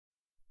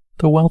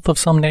The Wealth of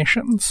Some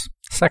Nations,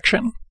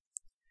 section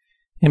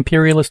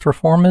Imperialist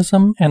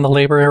Reformism and the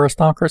Labor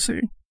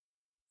Aristocracy.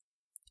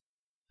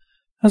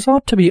 As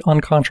ought to be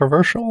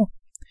uncontroversial,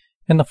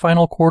 in the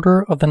final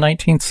quarter of the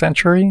 19th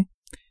century,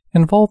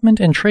 involvement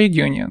in trade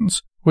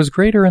unions was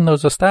greater in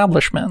those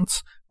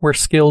establishments where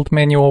skilled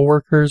manual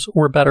workers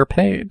were better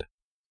paid.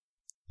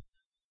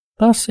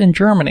 Thus, in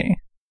Germany,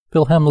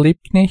 Wilhelm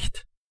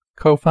Liebknecht,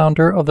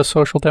 co-founder of the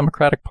Social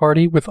Democratic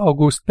Party with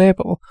August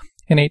Bebel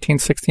in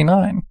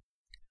 1869,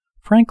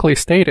 frankly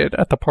stated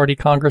at the Party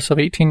Congress of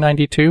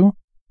 1892,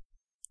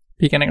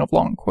 beginning of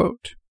long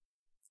quote,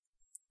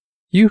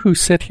 "You who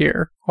sit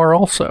here are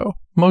also,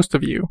 most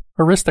of you,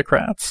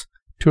 aristocrats,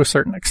 to a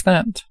certain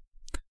extent,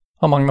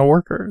 among the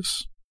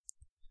workers.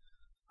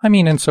 I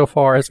mean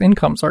insofar as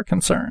incomes are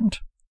concerned.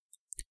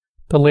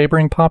 The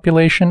laboring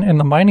population in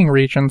the mining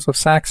regions of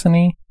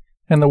Saxony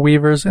and the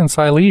weavers in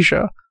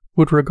Silesia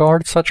would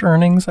regard such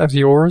earnings as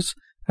yours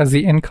as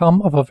the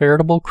income of a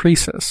veritable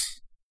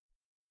Croesus."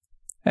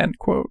 End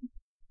quote.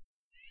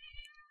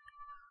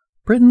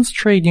 Britain's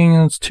trade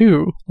unions,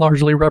 too,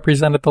 largely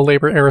represented the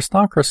labor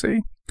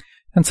aristocracy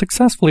and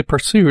successfully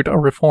pursued a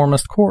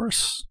reformist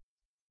course.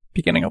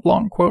 Beginning of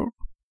long quote.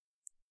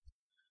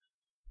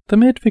 The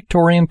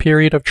mid-Victorian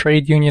period of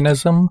trade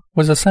unionism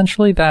was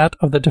essentially that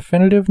of the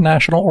definitive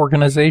national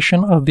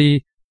organization of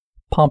the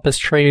pompous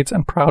trades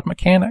and proud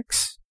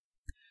mechanics,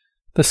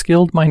 the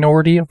skilled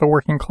minority of the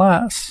working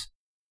class.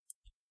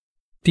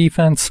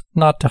 Defense,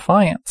 not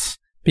defiance,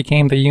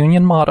 became the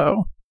union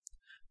motto,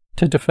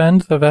 to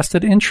defend the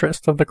vested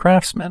interest of the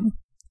craftsmen,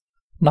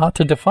 not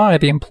to defy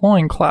the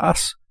employing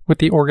class with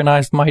the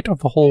organized might of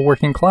the whole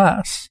working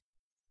class.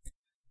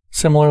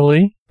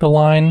 Similarly, the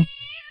line,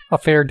 "a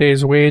fair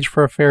day's wage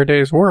for a fair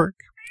day's work,"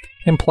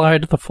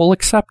 implied the full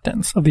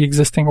acceptance of the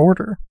existing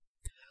order,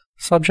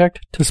 subject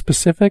to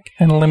specific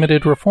and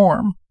limited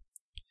reform,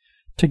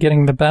 to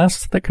getting the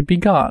best that could be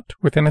got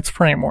within its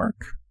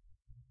framework.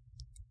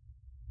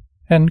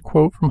 End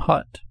quote from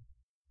Hutt.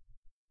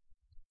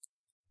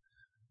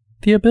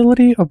 The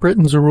ability of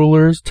Britain's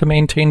rulers to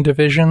maintain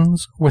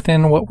divisions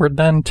within what were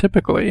then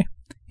typically,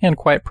 and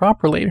quite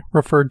properly,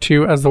 referred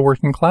to as the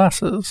working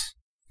classes,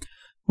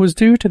 was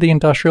due to the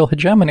industrial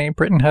hegemony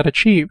Britain had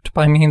achieved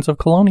by means of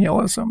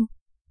colonialism.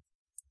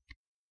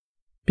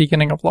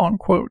 Beginning of long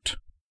quote.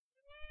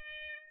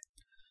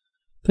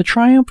 The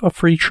triumph of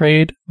free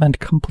trade meant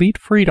complete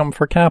freedom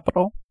for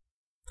capital.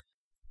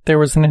 There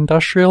was an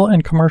industrial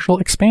and commercial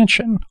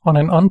expansion on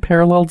an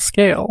unparalleled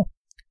scale,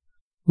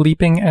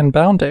 leaping and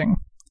bounding,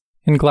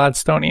 in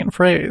Gladstonian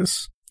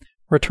phrase,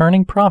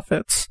 returning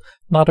profits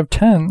not of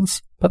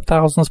tens but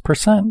thousands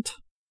 %,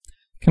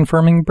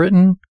 confirming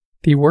Britain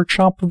the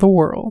workshop of the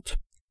world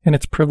in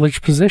its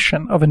privileged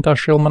position of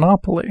industrial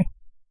monopoly.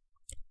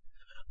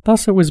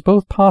 Thus it was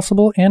both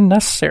possible and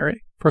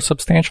necessary for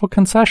substantial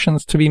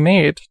concessions to be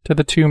made to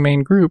the two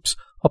main groups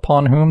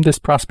upon whom this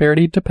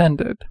prosperity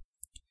depended: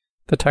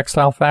 the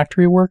textile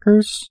factory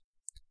workers,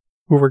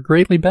 who were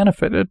greatly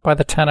benefited by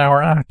the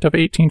 10-Hour Act of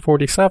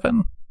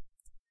 1847,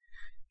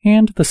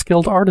 and the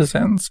skilled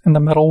artisans in the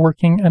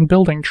metalworking and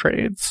building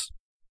trades.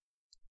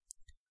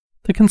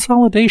 The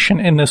consolidation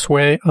in this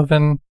way of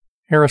an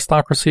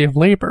aristocracy of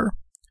labor,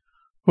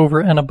 over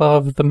and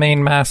above the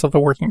main mass of the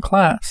working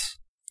class,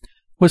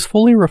 was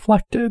fully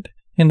reflected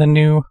in the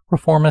new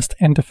reformist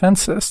and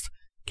defensist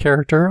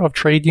character of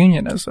trade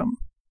unionism.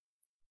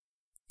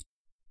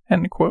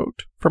 End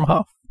quote from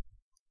Huff.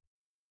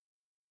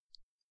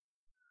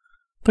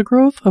 The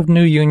growth of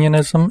new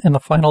unionism in the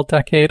final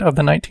decade of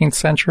the 19th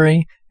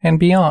century and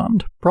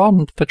beyond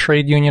broadened the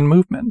trade union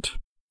movement.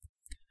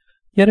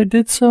 Yet it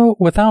did so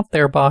without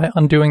thereby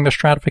undoing the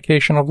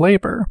stratification of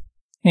labor,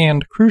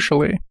 and,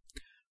 crucially,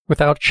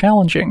 without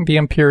challenging the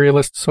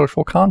imperialist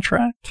social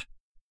contract.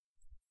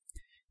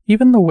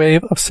 Even the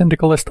wave of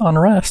syndicalist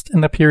unrest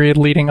in the period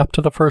leading up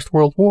to the First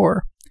World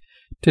War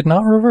did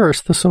not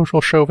reverse the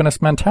social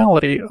chauvinist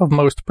mentality of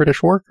most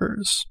British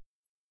workers.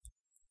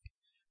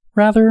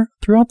 Rather,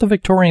 throughout the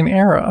Victorian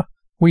era,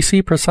 we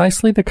see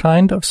precisely the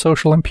kind of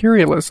social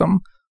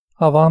imperialism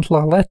avant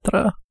la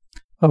lettre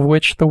of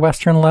which the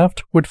Western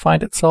left would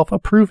find itself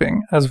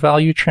approving as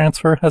value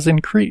transfer has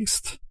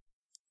increased.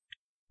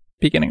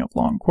 Beginning of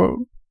long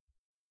quote.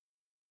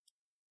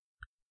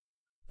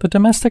 The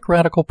domestic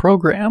radical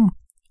program,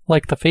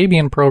 like the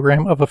Fabian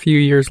program of a few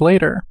years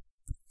later,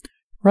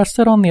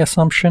 rested on the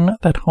assumption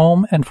that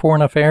home and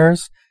foreign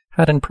affairs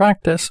had in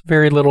practice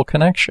very little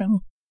connection.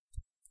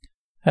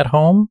 At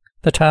home,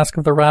 the task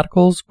of the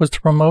radicals was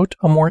to promote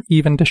a more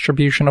even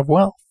distribution of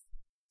wealth.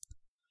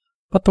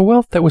 But the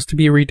wealth that was to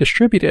be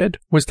redistributed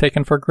was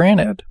taken for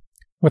granted,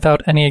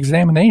 without any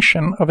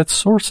examination of its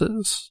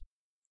sources.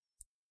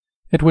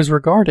 It was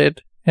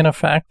regarded, in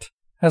effect,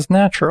 as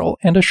natural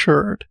and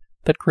assured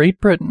that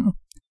Great Britain,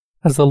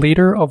 as the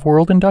leader of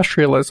world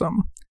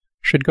industrialism,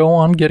 should go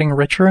on getting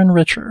richer and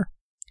richer,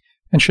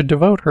 and should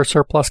devote her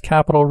surplus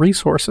capital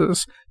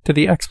resources to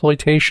the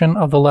exploitation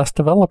of the less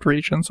developed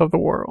regions of the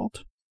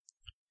world,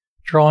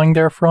 drawing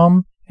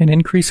therefrom an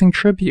increasing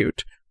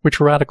tribute which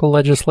radical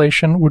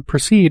legislation would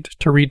proceed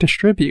to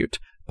redistribute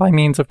by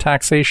means of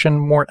taxation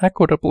more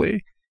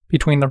equitably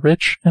between the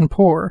rich and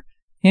poor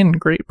in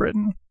Great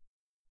Britain.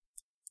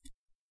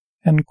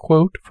 End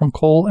quote from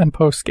Cole and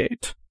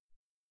Postgate.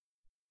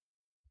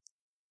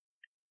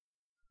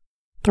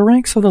 The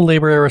ranks of the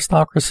labor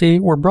aristocracy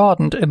were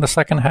broadened in the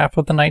second half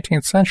of the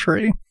 19th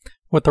century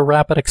with the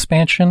rapid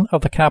expansion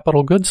of the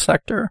capital goods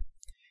sector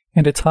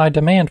and its high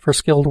demand for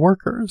skilled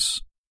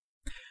workers.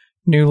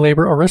 New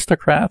labor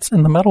aristocrats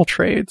in the metal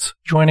trades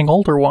joining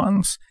older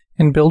ones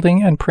in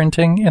building and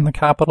printing in the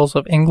capitals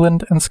of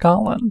England and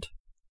Scotland.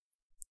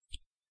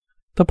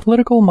 The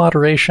political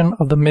moderation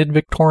of the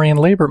mid-Victorian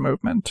labor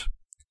movement,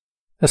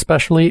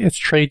 especially its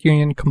trade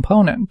union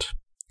component,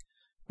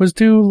 was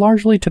due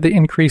largely to the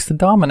increased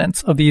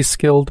dominance of these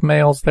skilled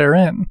males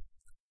therein.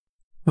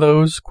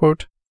 Those,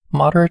 quote,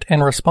 moderate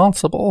and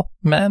responsible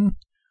men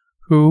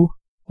who,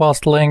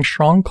 whilst laying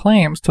strong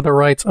claims to the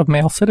rights of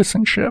male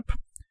citizenship,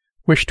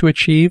 wish to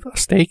achieve a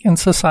stake in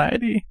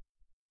society.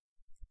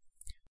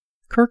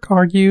 Kirk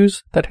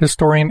argues that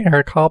historian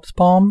Eric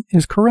Hobsbawm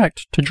is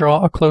correct to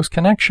draw a close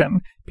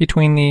connection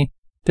between the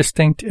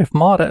distinct if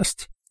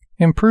modest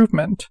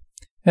improvement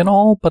in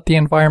all but the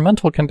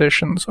environmental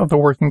conditions of the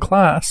working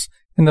class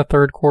in the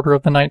third quarter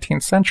of the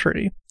 19th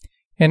century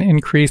and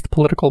increased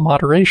political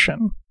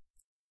moderation.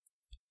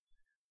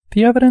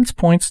 The evidence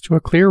points to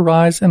a clear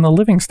rise in the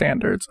living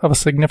standards of a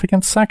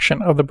significant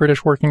section of the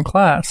British working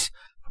class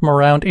from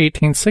around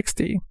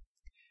 1860,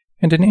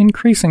 and an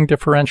increasing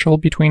differential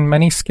between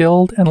many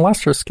skilled and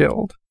lesser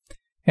skilled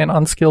and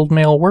unskilled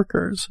male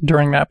workers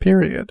during that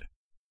period.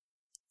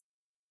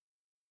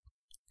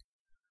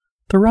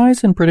 The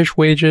rise in British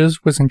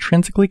wages was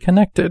intrinsically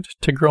connected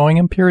to growing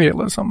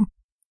imperialism.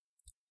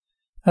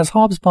 As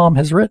Hobsbawm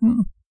has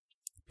written,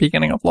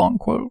 beginning of long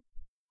quote,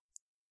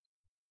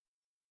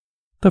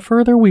 "The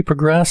further we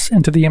progress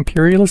into the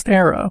imperialist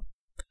era,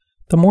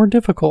 the more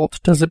difficult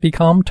does it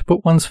become to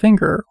put one's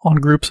finger on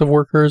groups of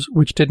workers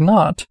which did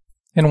not,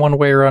 in one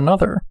way or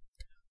another,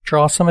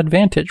 draw some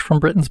advantage from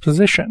Britain's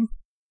position,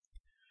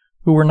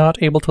 who were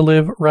not able to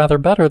live rather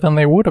better than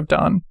they would have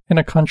done in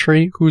a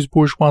country whose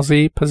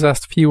bourgeoisie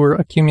possessed fewer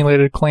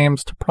accumulated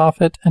claims to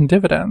profit and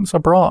dividends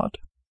abroad,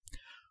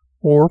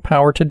 or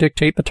power to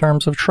dictate the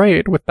terms of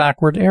trade with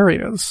backward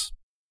areas.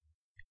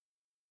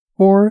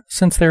 Or,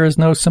 since there is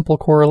no simple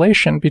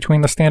correlation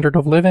between the standard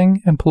of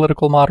living and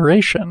political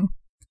moderation,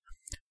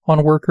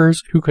 on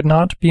workers who could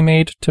not be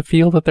made to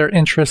feel that their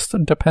interests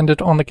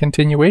depended on the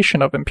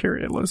continuation of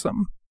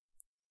imperialism.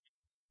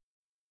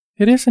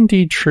 It is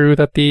indeed true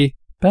that the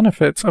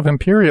benefits of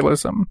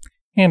imperialism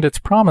and its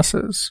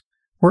promises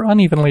were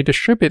unevenly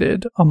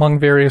distributed among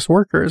various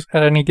workers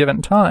at any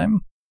given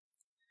time,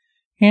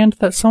 and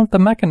that some of the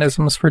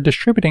mechanisms for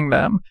distributing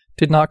them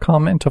did not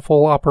come into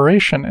full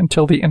operation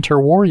until the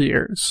interwar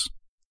years.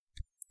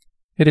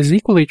 It is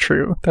equally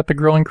true that the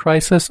growing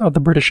crisis of the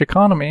British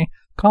economy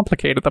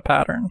complicated the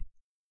pattern.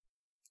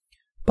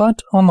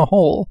 But, on the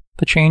whole,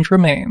 the change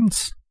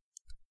remains.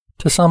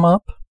 To sum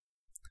up,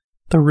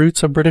 the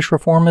roots of British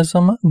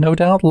reformism no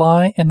doubt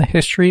lie in the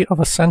history of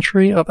a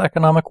century of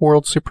economic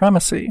world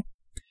supremacy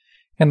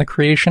and the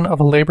creation of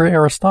a labor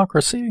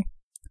aristocracy,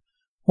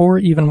 or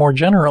even more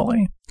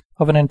generally,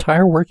 of an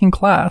entire working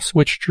class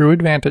which drew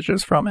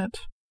advantages from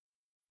it."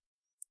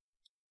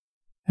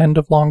 End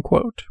of long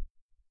quote.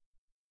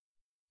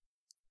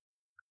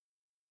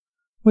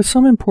 With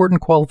some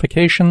important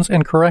qualifications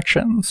and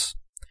corrections,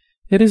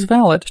 it is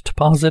valid to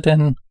posit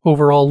an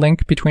overall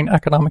link between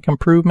economic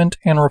improvement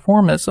and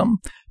reformism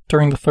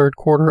during the third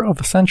quarter of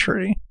the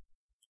century.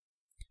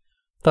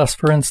 Thus,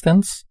 for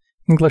instance,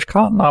 English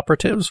cotton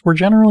operatives were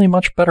generally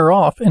much better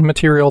off in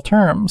material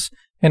terms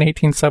in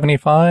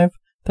 1875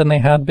 than they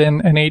had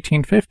been in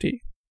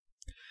 1850,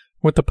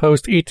 with the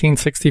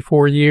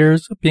post-1864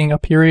 years being a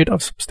period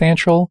of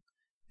substantial,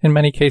 in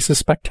many cases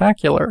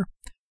spectacular,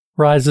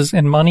 rises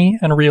in money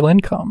and real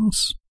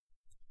incomes.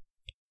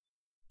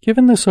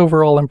 Given this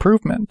overall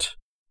improvement,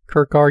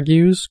 Kirk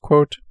argues,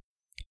 quote,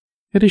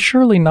 "It is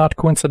surely not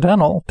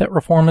coincidental that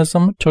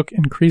reformism took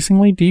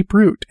increasingly deep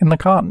root in the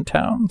cotton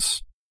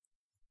towns."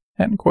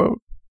 End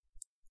quote.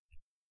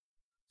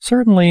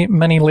 Certainly,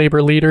 many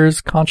labor leaders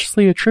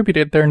consciously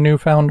attributed their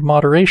newfound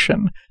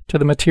moderation to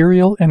the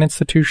material and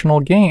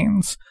institutional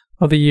gains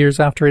of the years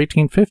after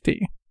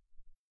 1850.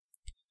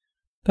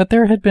 That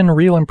there had been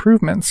real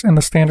improvements in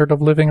the standard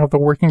of living of the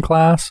working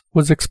class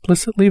was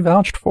explicitly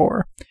vouched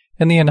for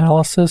in the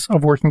analysis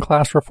of working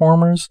class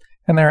reformers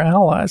and their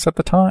allies at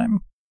the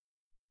time.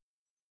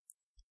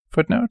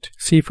 Footnote.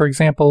 See, for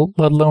example,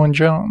 Ludlow and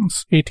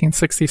Jones,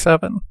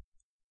 1867.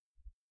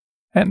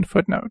 End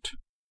footnote.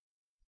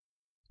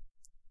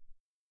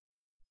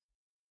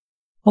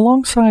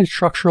 Alongside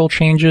structural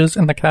changes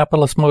in the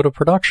capitalist mode of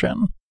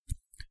production,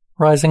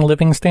 rising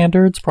living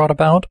standards brought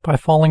about by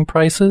falling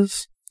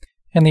prices,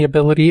 and the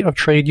ability of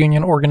trade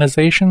union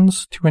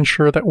organizations to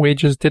ensure that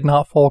wages did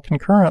not fall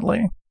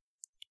concurrently,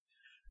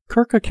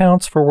 Kirk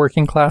accounts for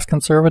working-class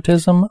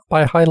conservatism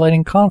by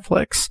highlighting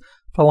conflicts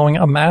following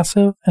a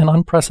massive and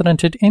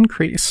unprecedented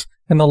increase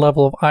in the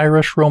level of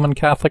Irish Roman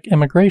Catholic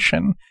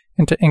immigration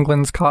into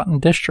England's cotton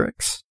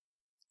districts.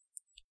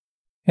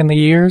 In the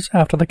years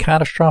after the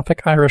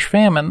catastrophic Irish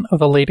famine of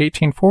the late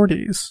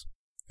 1840s,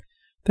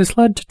 this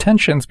led to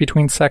tensions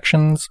between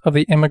sections of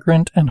the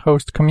immigrant and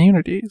host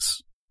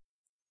communities.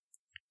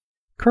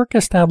 Kirk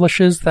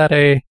establishes that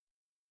a,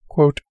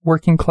 quote,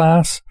 working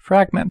class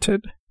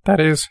fragmented, that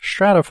is,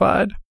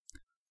 stratified,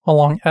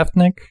 along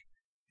ethnic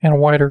and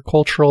wider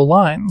cultural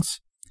lines,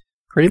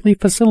 greatly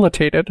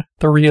facilitated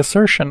the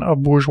reassertion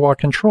of bourgeois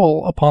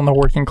control upon the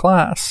working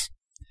class,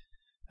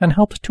 and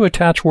helped to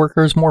attach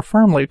workers more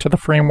firmly to the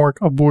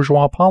framework of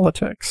bourgeois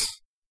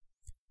politics.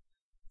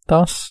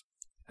 Thus,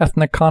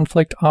 ethnic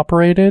conflict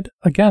operated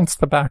against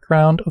the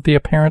background of the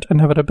apparent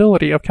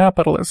inevitability of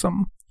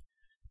capitalism,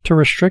 to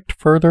restrict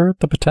further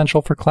the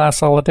potential for class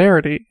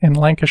solidarity in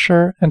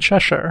Lancashire and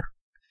Cheshire,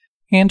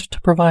 and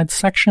to provide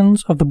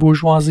sections of the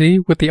bourgeoisie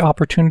with the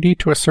opportunity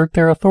to assert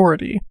their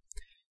authority,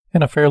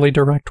 in a fairly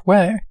direct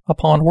way,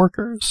 upon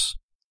workers.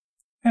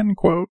 End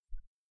quote.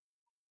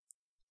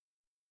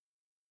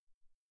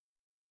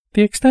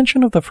 The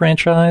extension of the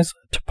franchise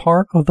to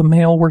part of the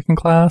male working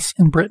class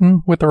in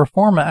Britain with the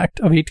Reform Act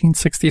of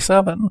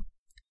 1867,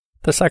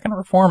 the Second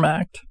Reform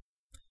Act,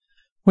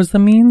 was the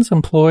means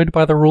employed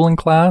by the ruling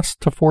class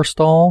to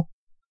forestall,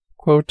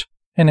 quote,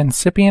 an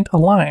incipient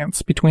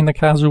alliance between the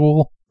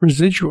casual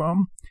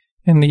residuum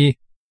and the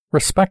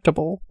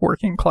respectable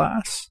working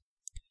class,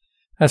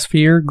 as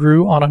fear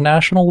grew on a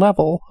national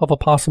level of a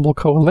possible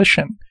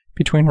coalition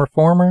between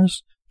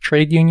reformers,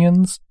 trade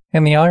unions,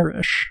 and the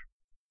Irish.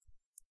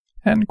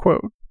 End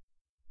quote.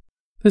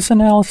 This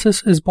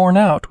analysis is borne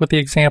out with the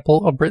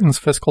example of Britain's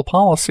fiscal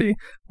policy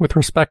with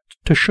respect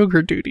to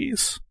sugar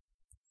duties.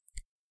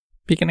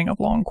 Beginning of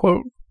long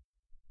quote.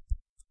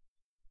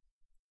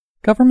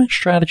 Government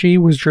strategy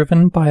was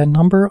driven by a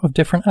number of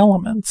different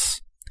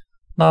elements,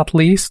 not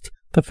least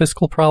the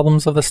fiscal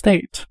problems of the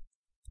state.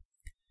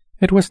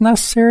 It was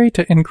necessary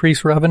to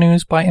increase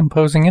revenues by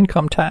imposing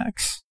income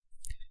tax,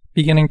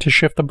 beginning to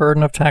shift the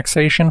burden of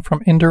taxation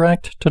from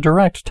indirect to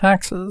direct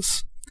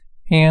taxes,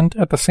 and,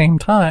 at the same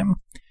time,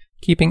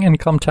 keeping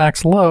income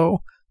tax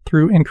low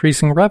through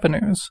increasing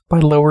revenues by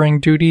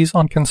lowering duties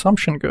on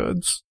consumption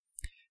goods,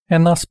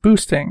 and thus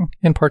boosting,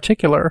 in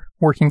particular,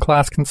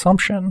 working-class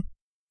consumption.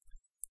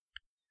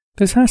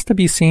 This has to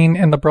be seen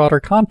in the broader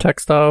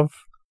context of,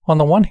 on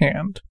the one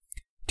hand,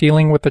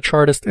 dealing with the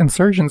Chartist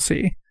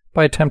insurgency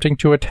by attempting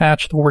to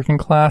attach the working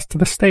class to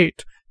the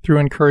state through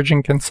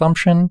encouraging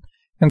consumption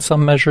and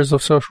some measures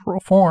of social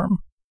reform,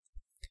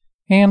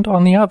 and,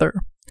 on the other,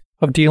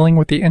 of dealing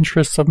with the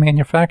interests of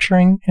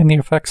manufacturing and the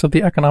effects of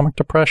the economic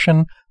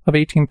depression of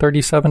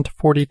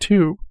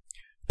 1837-42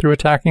 through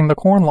attacking the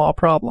Corn Law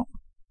problem.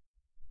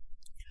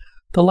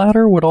 The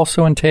latter would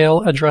also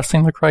entail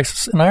addressing the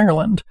crisis in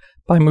Ireland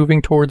by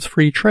moving towards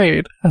free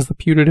trade as the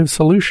putative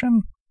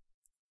solution.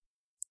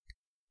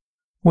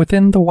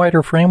 Within the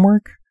wider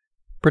framework,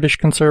 British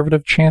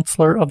Conservative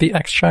Chancellor of the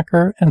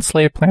Exchequer and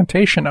slave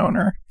plantation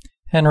owner,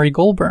 Henry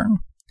Goulburn,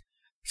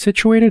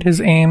 situated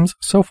his aims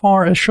so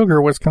far as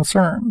sugar was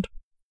concerned.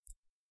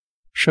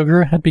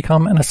 Sugar had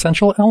become an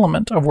essential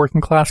element of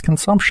working-class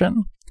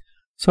consumption,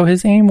 so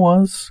his aim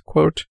was,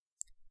 quote,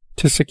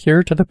 to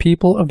secure to the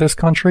people of this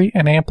country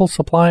an ample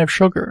supply of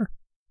sugar.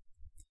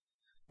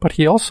 But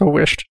he also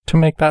wished to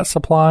make that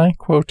supply,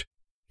 quote,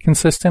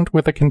 consistent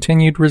with a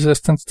continued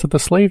resistance to the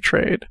slave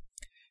trade,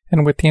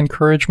 and with the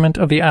encouragement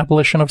of the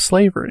abolition of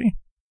slavery.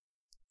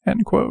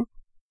 End quote.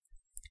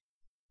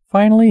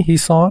 Finally, he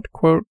sought,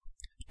 quote,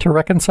 to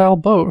reconcile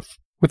both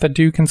with a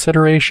due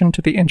consideration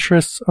to the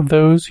interests of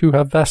those who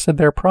have vested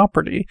their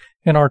property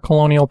in our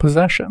colonial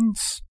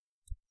possessions.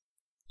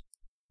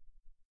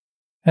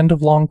 End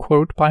of long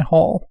quote by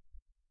Hall.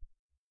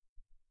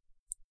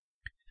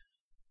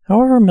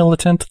 However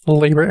militant the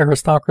labor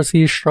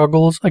aristocracy's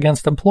struggles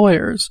against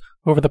employers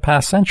over the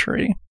past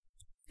century,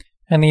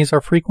 and these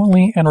are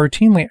frequently and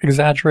routinely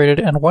exaggerated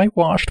and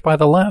whitewashed by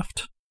the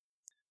left,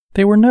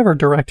 they were never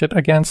directed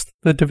against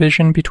the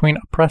division between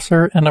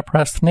oppressor and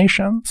oppressed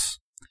nations,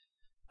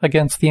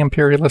 against the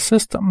imperialist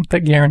system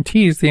that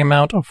guarantees the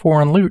amount of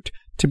foreign loot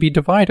to be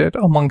divided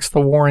amongst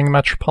the warring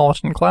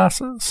metropolitan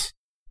classes.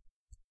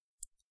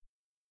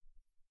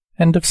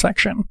 End of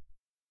section.